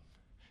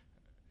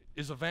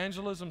 is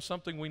evangelism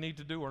something we need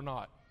to do or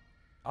not?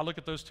 I look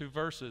at those two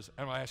verses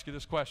and I ask you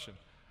this question.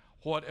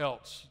 What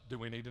else do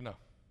we need to know?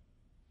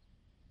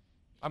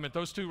 I mean,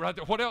 those two right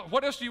there.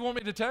 What else do you want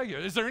me to tell you?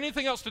 Is there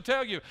anything else to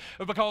tell you?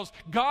 Because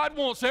God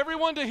wants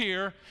everyone to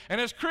hear,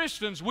 and as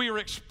Christians, we are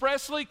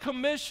expressly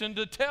commissioned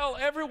to tell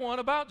everyone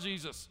about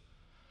Jesus.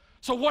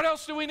 So what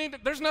else do we need?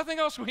 There's nothing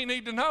else we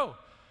need to know.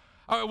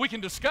 We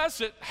can discuss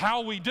it,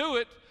 how we do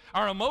it,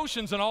 our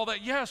emotions and all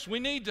that. Yes,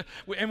 we need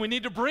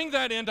to bring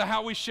that into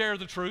how we share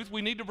the truth.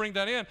 We need to bring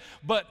that in.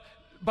 But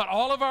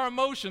all of our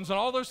emotions and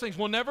all those things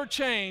will never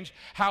change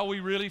how we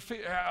really feel,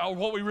 or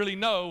what we really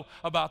know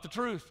about the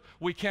truth.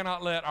 We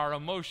cannot let our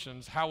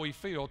emotions, how we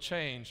feel,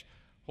 change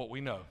what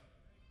we know.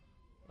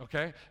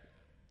 Okay?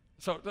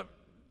 So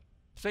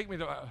take me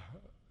to...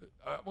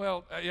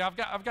 I've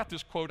got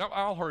this quote.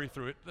 I'll hurry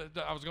through it.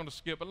 I was going to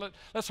skip, but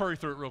let's hurry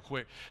through it real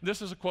quick.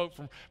 This is a quote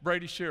from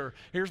Brady Shearer.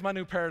 Here's my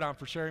new paradigm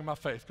for sharing my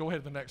faith. Go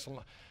ahead to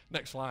the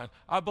next line.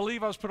 I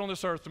believe I was put on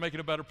this earth to make it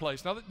a better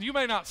place. Now, you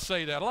may not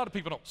say that. A lot of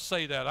people don't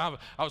say that.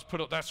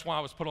 That's why I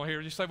was put on here.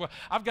 You say, well,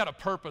 I've got a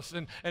purpose,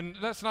 and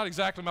that's not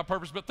exactly my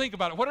purpose, but think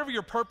about it. Whatever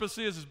your purpose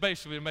is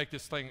basically to make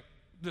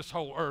this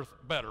whole earth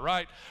better,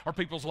 right? Or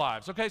people's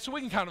lives. Okay, so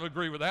we can kind of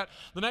agree with that.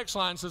 The next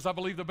line says, I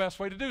believe the best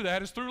way to do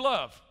that is through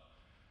love.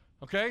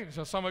 Okay,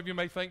 so some of you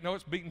may think, no,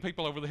 it's beating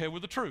people over the head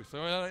with the truth.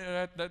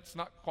 That's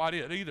not quite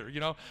it either, you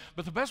know.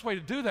 But the best way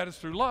to do that is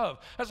through love.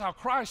 That's how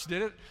Christ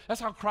did it. That's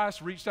how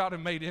Christ reached out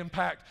and made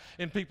impact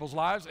in people's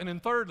lives. And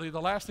then thirdly,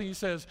 the last thing he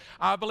says,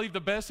 I believe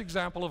the best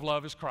example of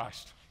love is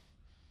Christ.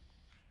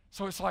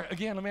 So it's like,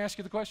 again, let me ask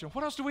you the question,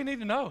 what else do we need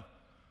to know?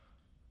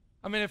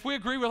 I mean, if we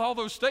agree with all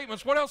those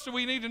statements, what else do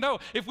we need to know?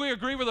 If we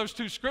agree with those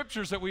two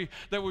scriptures that we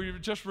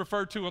just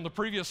referred to on the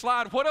previous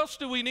slide, what else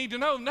do we need to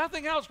know?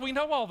 Nothing else. We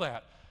know all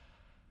that.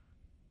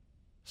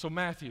 So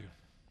Matthew,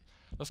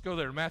 let's go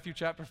there. Matthew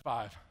chapter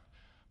 5,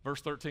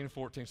 verse 13 and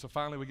 14. So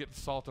finally we get to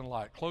salt and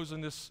light.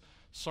 Closing this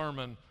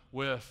sermon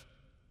with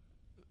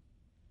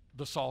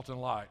the salt and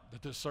light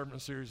that this sermon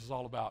series is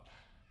all about.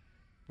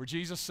 Where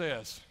Jesus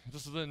says,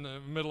 this is in the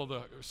middle of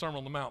the Sermon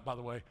on the Mount, by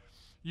the way,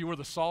 you are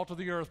the salt of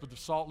the earth, but the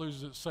salt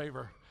loses its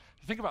savor.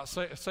 Think about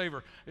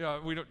savor.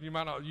 You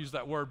might not use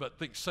that word, but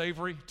think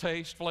savory,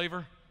 taste,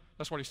 flavor.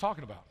 That's what he's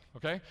talking about,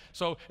 okay?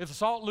 So if the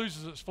salt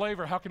loses its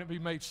flavor, how can it be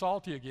made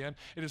salty again?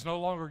 It is no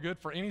longer good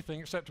for anything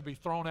except to be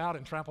thrown out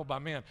and trampled by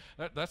men.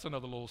 That's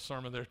another little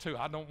sermon there too.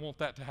 I don't want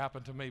that to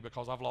happen to me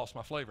because I've lost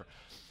my flavor.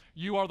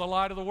 You are the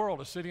light of the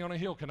world. A city on a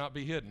hill cannot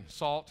be hidden.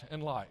 Salt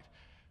and light.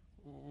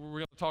 We're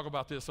going to talk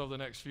about this over the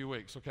next few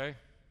weeks, okay?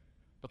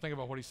 But think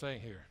about what he's saying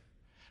here.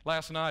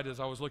 Last night, as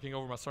I was looking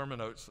over my sermon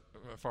notes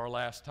for our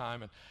last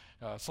time,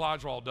 and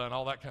slides were all done,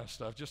 all that kind of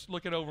stuff, just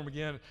looking over them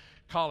again,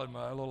 Colin,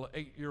 my little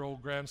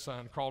 8-year-old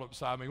grandson, crawled up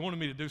beside me. He wanted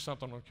me to do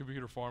something on the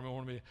computer for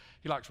him.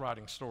 He likes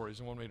writing stories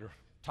and wanted me to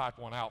type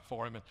one out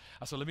for him. And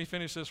I said, let me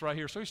finish this right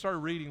here. So he started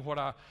reading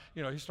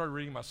he started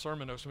reading my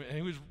sermon notes, and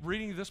he was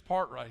reading this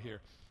part right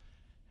here.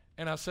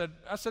 And I said,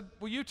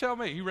 will you tell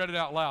me? He read it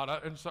out loud.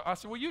 And so I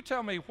said, will you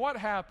tell me what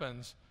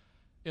happens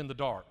in the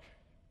dark?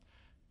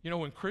 You know,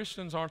 when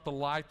Christians aren't the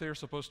light they're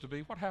supposed to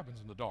be, what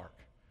happens in the dark?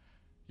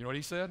 You know what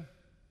he said?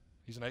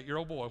 He's an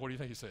 8-year-old boy. What do you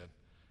think he said?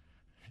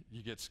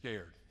 You get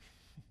scared.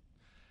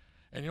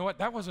 And you know what?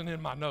 That wasn't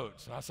in my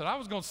notes. And I said, I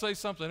was going to say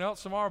something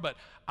else tomorrow, but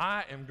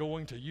I am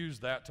going to use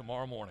that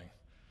tomorrow morning.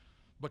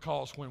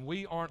 Because when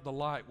we aren't the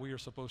light we are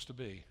supposed to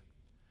be,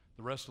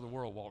 the rest of the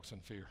world walks in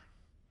fear.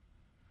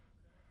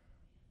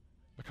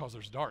 Because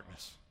there's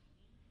darkness.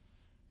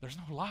 There's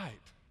no light.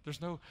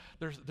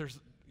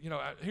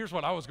 Here's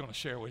what I was going to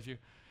share with you,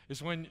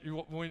 is when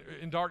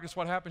in darkness,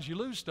 what happens? You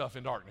lose stuff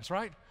in darkness,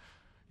 right?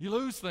 You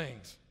lose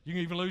things. You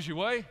can even lose your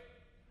way.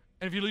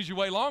 And if you lose your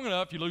way long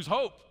enough, you lose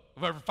hope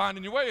of ever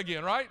finding your way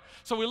again, right?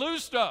 So we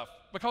lose stuff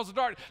because of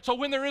darkness. So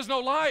when there is no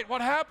light,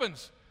 what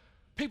happens?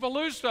 People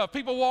lose stuff.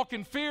 People walk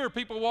in fear.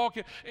 People walk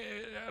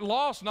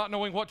lost, not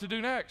knowing what to do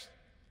next.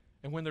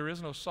 And when there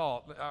is no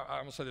salt,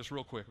 I'm going to say this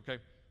real quick,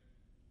 okay?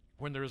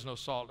 When there is no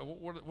salt,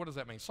 what does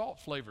that mean? Salt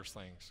flavors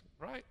things,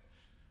 right?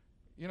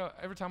 You know,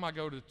 every time I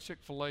go to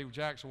Chick-fil-A,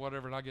 Jack's, or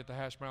whatever, and I get the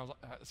hash browns,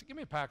 I say, give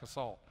me a pack of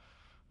salt.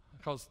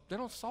 Because they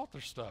don't salt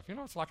their stuff. You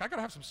know, it's like, I got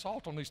to have some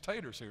salt on these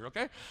taters here,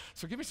 okay?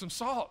 So give me some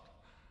salt.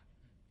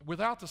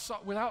 Without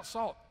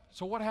salt.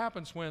 So what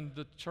happens when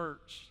the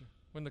church,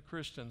 when the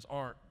Christians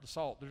aren't the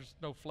salt? There's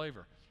no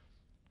flavor.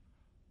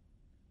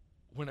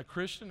 When a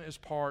Christian is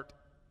part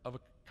of a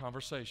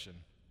conversation,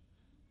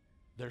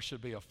 there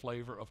should be a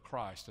flavor of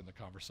Christ in the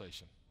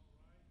conversation.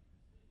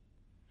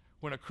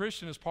 When a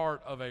Christian is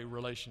part of a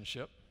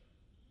relationship,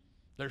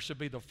 there should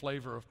be the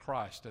flavor of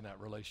Christ in that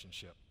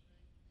relationship.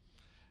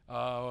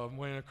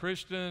 When a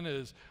Christian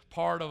is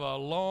part of a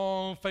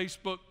long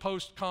Facebook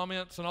post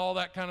comments and all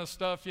that kind of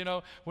stuff, you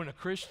know, when a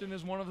Christian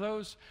is one of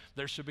those,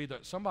 there should be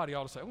somebody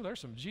ought to say, oh, there's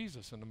some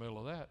Jesus in the middle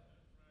of that.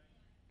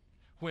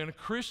 When a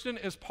Christian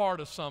is part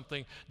of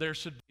something, there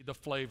should be the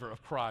flavor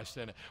of Christ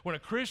in it. When a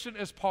Christian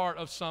is part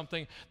of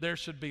something, there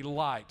should be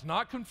light,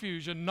 not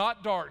confusion,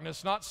 not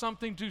darkness, not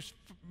something to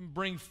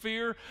bring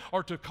fear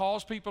or to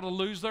cause people to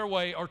lose their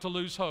way or to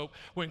lose hope.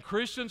 When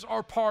Christians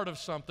are part of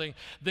something,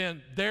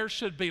 then there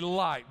should be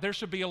light. There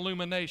should be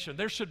illumination.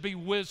 There should be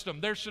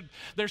wisdom. There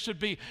should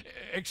be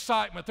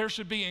excitement. There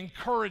should be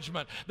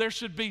encouragement. There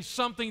should be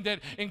something that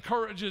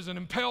encourages and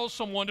impels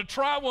someone to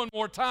try one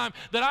more time,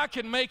 that I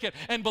can make it,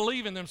 and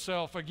believe in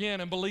themselves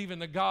again and believe in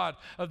the God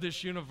of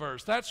this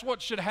universe. That's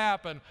what should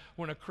happen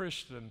when a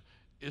Christian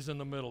is in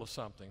the middle of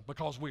something,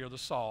 because we are the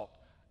salt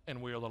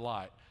and we are the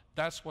light.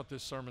 That's what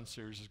this sermon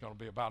series is going to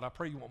be about. I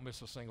pray you won't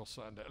miss a single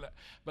Sunday.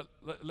 But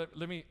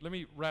let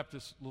me wrap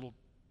this little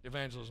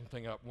evangelism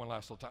thing up one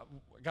last little time.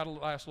 Got a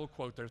last little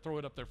quote there. Throw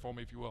it up there for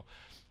me if you will.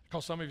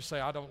 Because some of you say,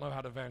 I don't know how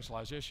to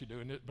evangelize. Yes, you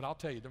do. But I'll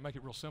tell you, to make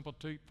it real simple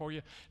for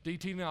you,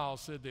 D.T. Niles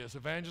said this: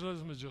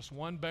 evangelism is just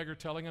one beggar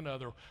telling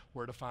another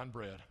where to find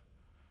bread.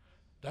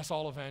 That's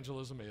all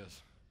evangelism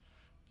is.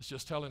 It's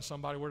just telling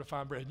somebody where to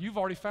find bread. You've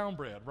already found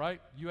bread,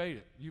 right? You ate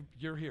it.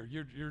 You're here.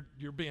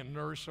 You're being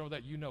nourished so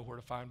that you know where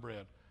to find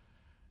bread.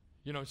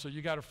 You know, so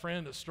you got a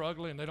friend that's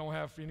struggling and they don't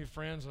have any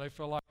friends and they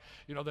feel like,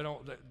 you know,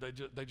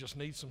 they just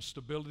need some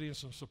stability and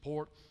some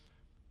support.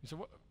 You say,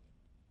 well,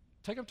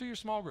 take them to your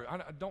small group.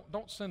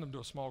 Don't send them to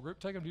a small group.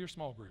 Take them to your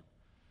small group.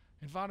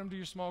 Invite them to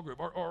your small group.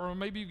 Or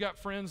maybe you've got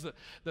friends that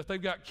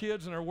they've got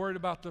kids and they're worried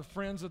about the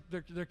friends that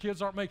their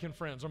kids aren't making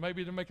friends, or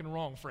maybe they're making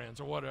wrong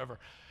friends or whatever.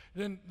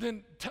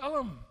 Then tell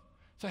them.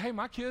 Say, hey,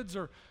 my kids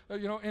are,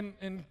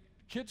 in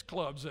kids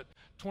clubs at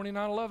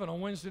 2911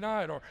 on Wednesday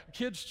night, or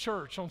kids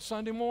church on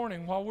Sunday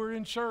morning while we're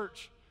in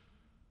church,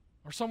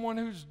 or someone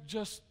who's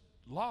just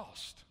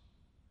lost.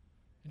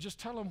 And just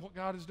tell them what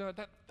God has done.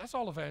 That's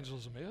all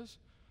evangelism is.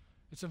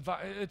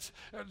 It's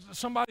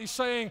somebody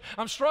saying,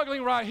 I'm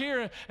struggling right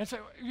here, and say,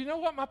 you know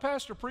what, my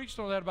pastor preached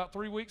on that about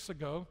 3 weeks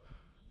ago.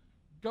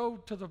 Go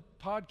to the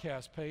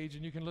podcast page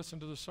and you can listen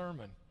to the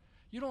sermon.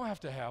 You don't have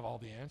to have all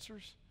the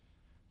answers.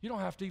 You don't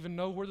have to even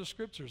know where the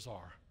scriptures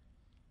are.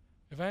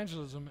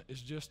 Evangelism is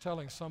just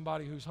telling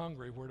somebody who's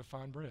hungry where to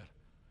find bread.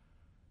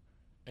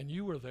 And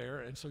you were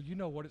there, and so you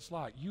know what it's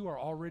like. You are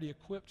already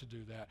equipped to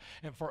do that.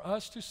 And for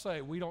us to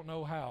say we don't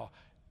know how,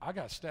 I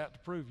got a stat to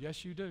prove,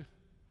 yes, you do.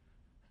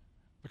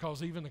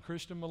 Because even the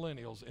Christian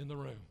millennials in the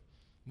room,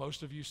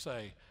 most of you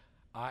say,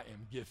 I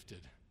am gifted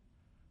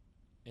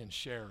in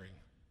sharing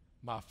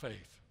my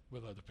faith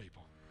with other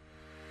people.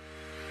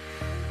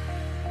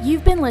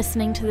 You've been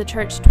listening to the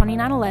Church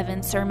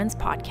 2911 Sermons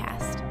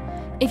podcast.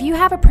 If you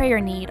have a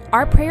prayer need,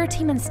 our prayer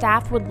team and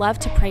staff would love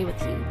to pray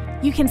with you.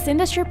 You can send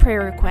us your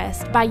prayer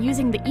request by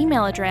using the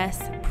email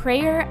address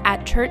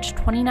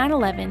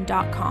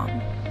prayer@church2911.com.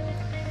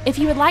 If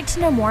you would like to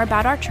know more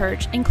about our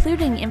church,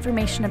 including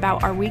information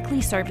about our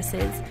weekly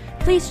services,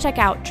 please check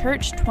out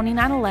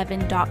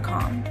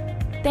church2911.com.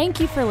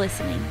 Thank you for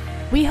listening.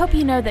 We hope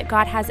you know that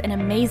God has an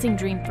amazing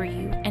dream for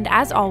you, and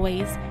as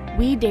always,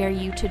 we dare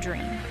you to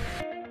dream.